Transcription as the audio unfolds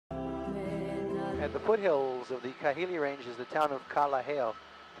At the foothills of the Kahili Range is the town of Kalaheo.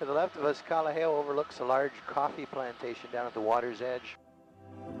 To the left of us, Kalaheo overlooks a large coffee plantation down at the water's edge.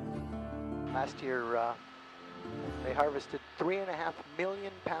 Last year, they harvested 3.5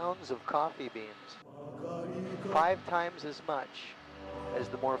 million pounds of coffee beans, 5 times as much as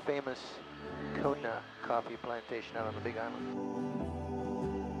the more famous Kona coffee plantation out on the Big Island.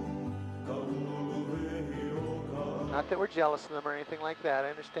 Not that we're jealous of them or anything like that. I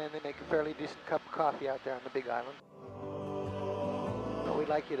understand they make a fairly decent cup of coffee out there on the Big Island. But we'd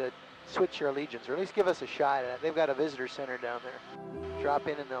like you to switch your allegiance, or at least give us a shot at it. They've got a visitor center down there. Drop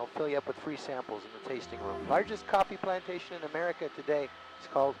in and they'll fill you up with free samples in the tasting room. Largest coffee plantation in America today is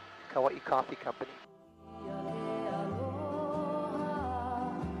called Kauai Coffee Company.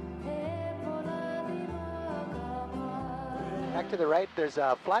 Back to the right, there's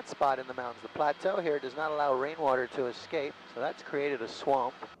a flat spot in the mountains. The plateau here does not allow rainwater to escape, so that's created a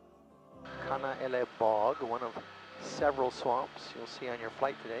swamp. Kanaele Bog, one of several swamps you'll see on your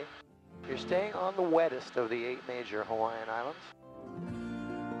flight today. You're staying on the wettest of the 8 major Hawaiian islands.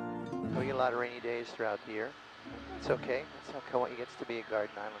 We get a lot of rainy days throughout the year. It's okay, that's how Kauai gets to be a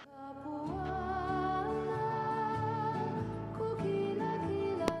garden island.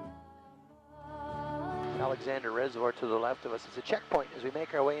 Alexander Reservoir to the left of us. It's a checkpoint as we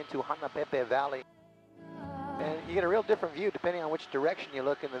make our way into Hanapepe Valley. And you get a real different view depending on which direction you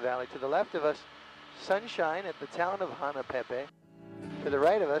look in the valley. To the left of us, sunshine at the town of Hanapepe. To the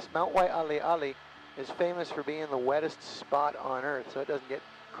right of us, Mount Waialeale is famous for being the wettest spot on earth, so it doesn't get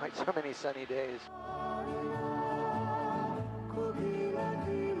quite so many sunny days.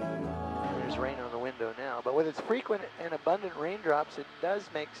 There's rain on the window now, but with its frequent and abundant raindrops, it does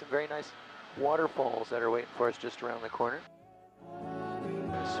make some very nice waterfalls that are waiting for us just around the corner.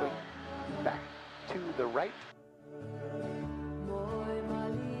 Swing back to the right.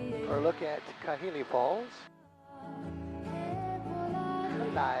 Or look at Kahili Falls.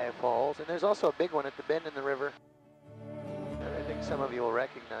 Kauai Falls. And there's also a big one at the bend in the river that I think some of you will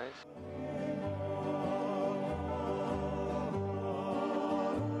recognize.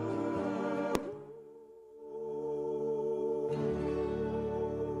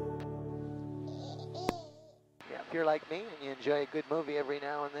 If you're like me and you enjoy a good movie every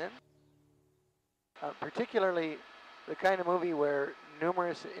now and then, particularly the kind of movie where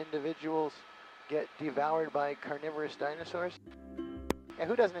numerous individuals get devoured by carnivorous dinosaurs, yeah,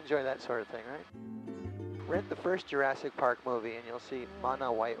 who doesn't enjoy that sort of thing, right? Rent the first Jurassic Park movie and you'll see Mana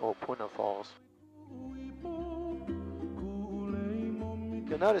Waiopuna Falls.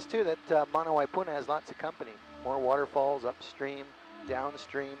 You'll notice too that Mana Waipuna has lots of company. More waterfalls upstream,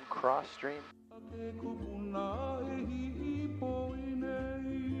 downstream, cross-stream.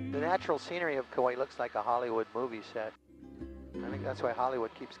 The natural scenery of Kauai looks like a Hollywood movie set. I think that's why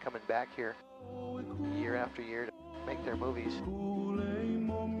Hollywood keeps coming back here year after year to make their movies.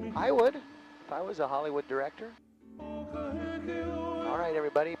 I would, if I was a Hollywood director. All right,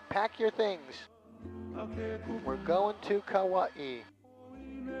 everybody, pack your things. We're going to Kauai.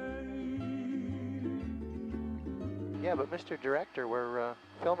 Yeah, but Mr. Director, we're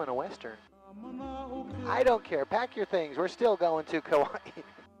filming a Western. I don't care. Pack your things. We're still going to Kauai.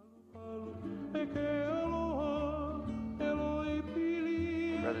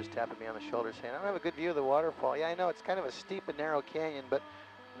 Brother's tapping me on the shoulder saying, I don't have a good view of the waterfall. Yeah, I know. It's kind of a steep and narrow canyon, but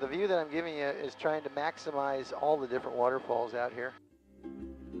the view that I'm giving you is trying to maximize all the different waterfalls out here.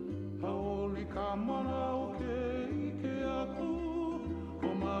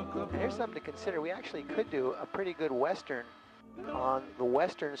 And here's something to consider. We actually could do a pretty good Western on the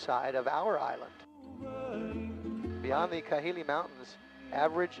western side of our island. Beyond the Kahili Mountains,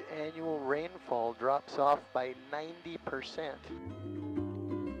 average annual rainfall drops off by 90%.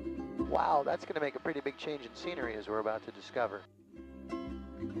 Wow, that's going to make a pretty big change in scenery as we're about to discover.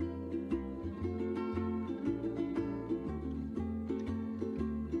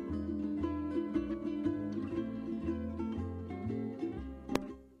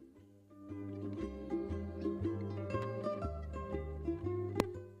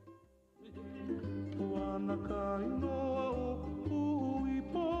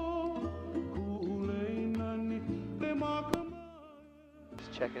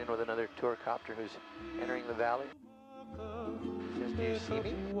 Just checking in with another tour copter who's entering the valley. Says, do you see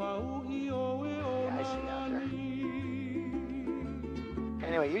me? Yeah, I see you out there.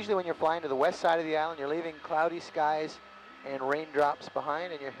 Anyway, usually when you're flying to the west side of the island, you're leaving cloudy skies and raindrops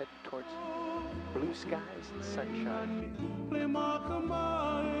behind, and you're heading towards blue skies and sunshine.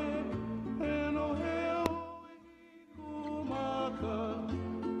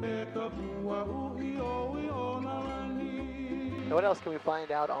 So what else can we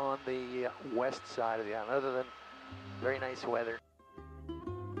find out on the west side of the island other than very nice weather?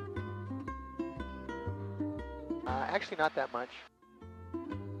 Actually not that much.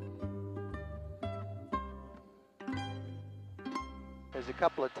 There's a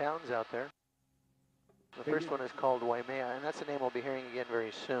couple of towns out there. The first one is called Waimea, and that's a name we'll be hearing again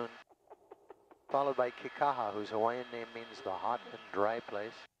very soon. Followed by Kekaha, whose Hawaiian name means the hot and dry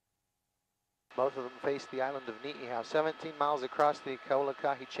place. Both of them face the island of Niihau, 17 miles across the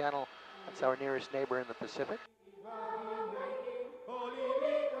Kaulakahi Channel. That's our nearest neighbor in the Pacific.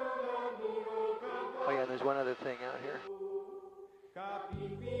 Oh yeah, there's one other thing out here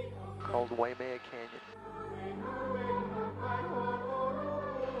called Waimea Canyon.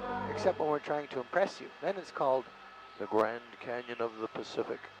 Except when we're trying to impress you. Then it's called the Grand Canyon of the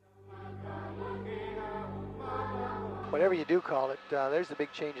Pacific. Whatever you do call it, there's the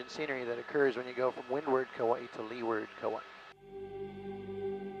big change in scenery that occurs when you go from windward Kauai to leeward Kauai.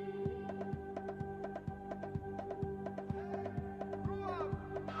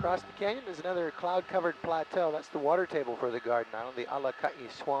 Across the canyon is another cloud-covered plateau. That's the water table for the Garden Island. The Alakai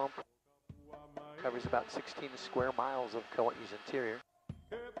Swamp covers about 16 square miles of Kauai's interior.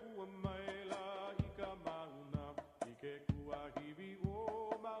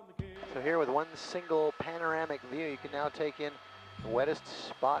 So here with one single panoramic view, you can now take in the wettest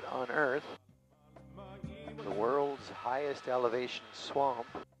spot on Earth, the world's highest elevation swamp,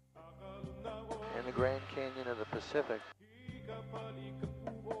 and the Grand Canyon of the Pacific.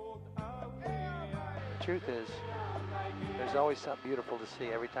 The truth is, there's always something beautiful to see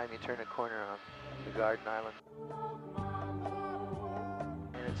every time you turn a corner on the Garden Island.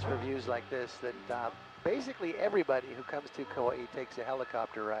 And it's for views like this that basically everybody who comes to Kauai takes a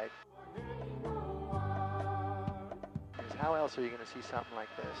helicopter ride. Because how else are you going to see something like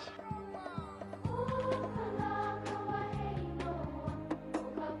this?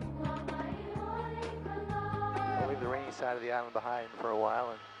 We'll leave the rainy side of the island behind for a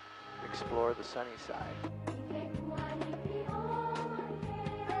while and explore the sunny side.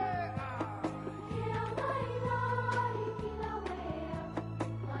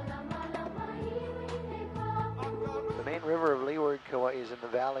 The main river of leeward Kauai is in the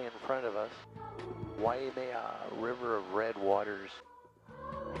valley in front of us. Waimea, River of Red Waters.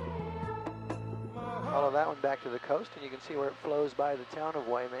 Follow that one back to the coast and you can see where it flows by the town of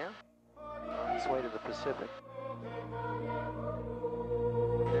Waimea on its way to the Pacific.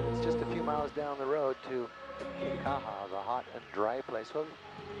 And it's just a few miles down the road to Kekaha, the hot and dry place. Well,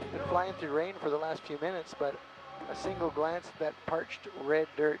 we've been flying through rain for the last few minutes, but a single glance at that parched red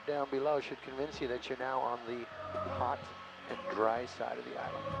dirt down below should convince you that you're now on the hot and dry side of the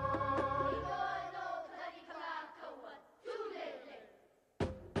island.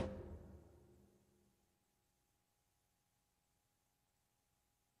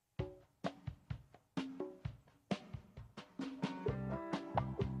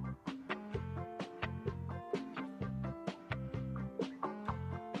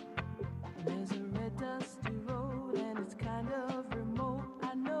 There's a red dusty road and it's kind of remote,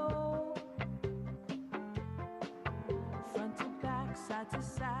 I know. Front to back, side to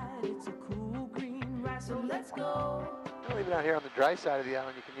side, it's a cool green ride, so let's go. Well, even out here on the dry side of the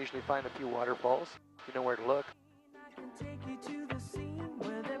island, you can usually find a few waterfalls. You know where to look. I can take you to the scene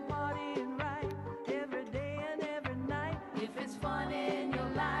where they're partying right every day and every night. If it's fun in your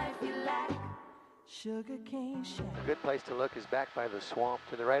life you lack, Sugarcane Shack. A good place to look is back by the swamp.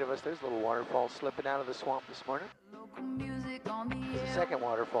 To the right of us, there's a little waterfall slipping out of the swamp this morning. Local music on the There's a air. second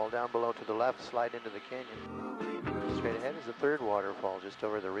waterfall down below to the left, slide into the canyon. Straight ahead is a third waterfall just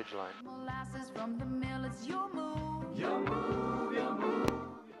over the ridgeline. Molasses from the mill, it's your move. Your move, your move.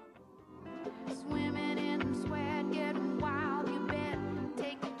 Swimming in sweat, getting wild, you bet.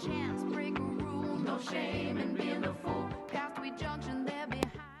 Take a chance, break a rule. No shame in being a fool. Past Wheat Junction, there behind the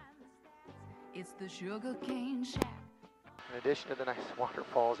stacks. It's the Sugarcane Shack. In addition to the nice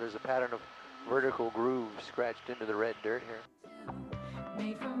waterfalls, there's a pattern of vertical grooves scratched into the red dirt here.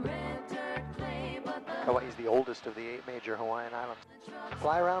 Made from red dirt clay, but the Kauai is the oldest of the 8 major Hawaiian islands.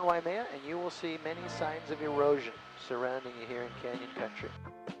 Fly around Waimea and you will see many signs of erosion surrounding you here in canyon country.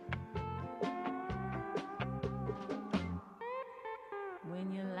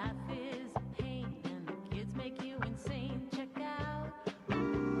 when your life is a pain and the kids make you insane, check out.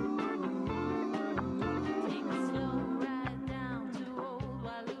 Take a slow ride down to old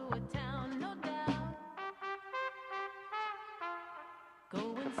Walua Town, no doubt. Go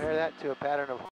and Compare that to a pattern of